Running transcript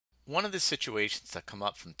One of the situations that come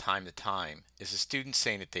up from time to time is a student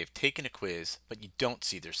saying that they've taken a quiz, but you don't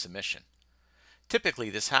see their submission. Typically,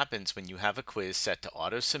 this happens when you have a quiz set to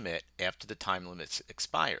auto-submit after the time limit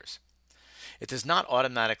expires. It does not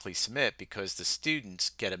automatically submit because the students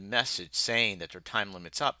get a message saying that their time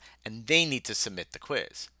limit's up and they need to submit the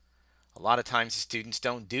quiz. A lot of times the students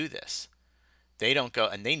don't do this. They don't go,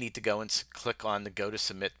 and they need to go and click on the Go to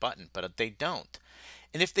Submit button, but they don't.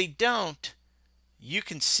 And if they don't, you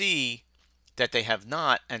can see that they have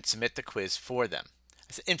not and submit the quiz for them.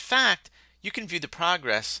 In fact, you can view the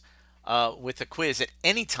progress with the quiz at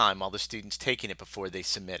any time while the student's taking it before they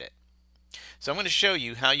submit it. So I'm going to show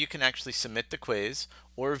you how you can actually submit the quiz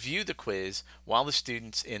or view the quiz while the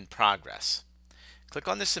student's in progress. Click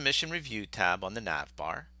on the Submission Review tab on the nav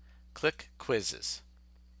bar. Click Quizzes.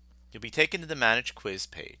 You'll be taken to the Manage Quiz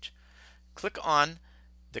page. Click on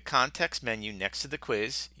the context menu next to the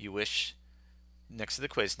quiz you wish, next to the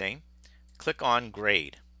quiz name. Click on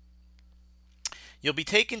Grade. You'll be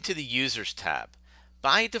taken to the Users tab.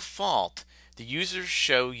 By default, the users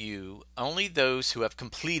show you only those who have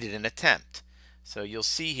completed an attempt. So you'll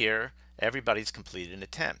see here everybody's completed an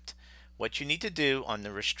attempt. What you need to do on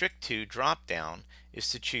the Restrict To drop-down is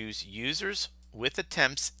to choose Users with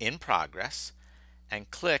Attempts in Progress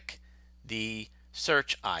and click the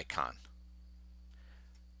search icon.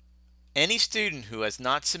 Any student who has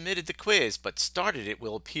not submitted the quiz but started it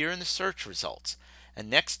will appear in the search results, and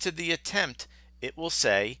next to the attempt it will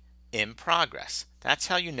say in progress. That's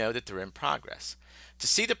how you know that they're in progress. To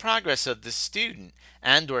see the progress of the student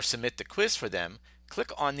and or submit the quiz for them,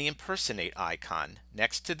 click on the impersonate icon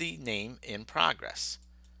next to the name in progress.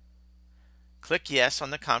 Click yes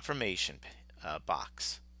on the confirmation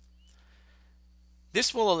box.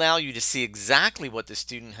 This will allow you to see exactly what the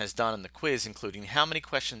student has done in the quiz, including how many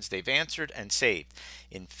questions they've answered and saved.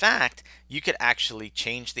 In fact, you could actually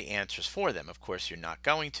change the answers for them. Of course, you're not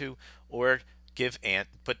going to, or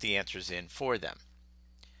put the answers in for them.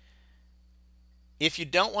 If you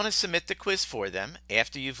don't want to submit the quiz for them,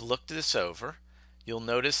 after you've looked this over, you'll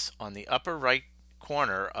notice on the upper right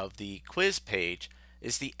corner of the quiz page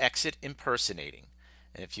is the Exit Impersonating.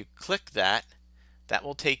 And if you click that, that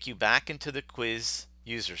will take you back into the Quiz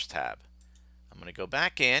Users tab. I'm going to go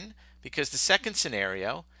back in because the second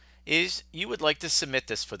scenario is you would like to submit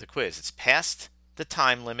this for the quiz. It's past the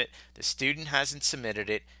time limit. The student hasn't submitted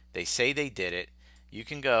it. They say they did it. You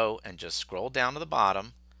can go and just scroll down to the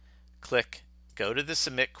bottom, click Go to the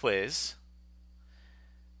Submit Quiz,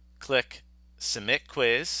 click Submit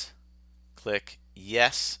Quiz, click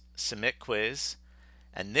Yes, Submit Quiz,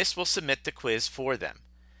 and this will submit the quiz for them.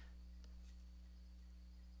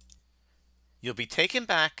 You'll be taken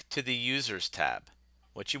back to the Users tab.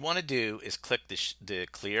 What you want to do is click the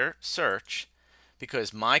Clear Search,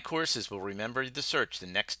 because My Courses will remember the search the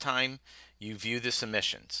next time you view the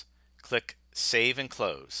submissions. Click Save and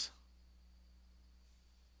Close.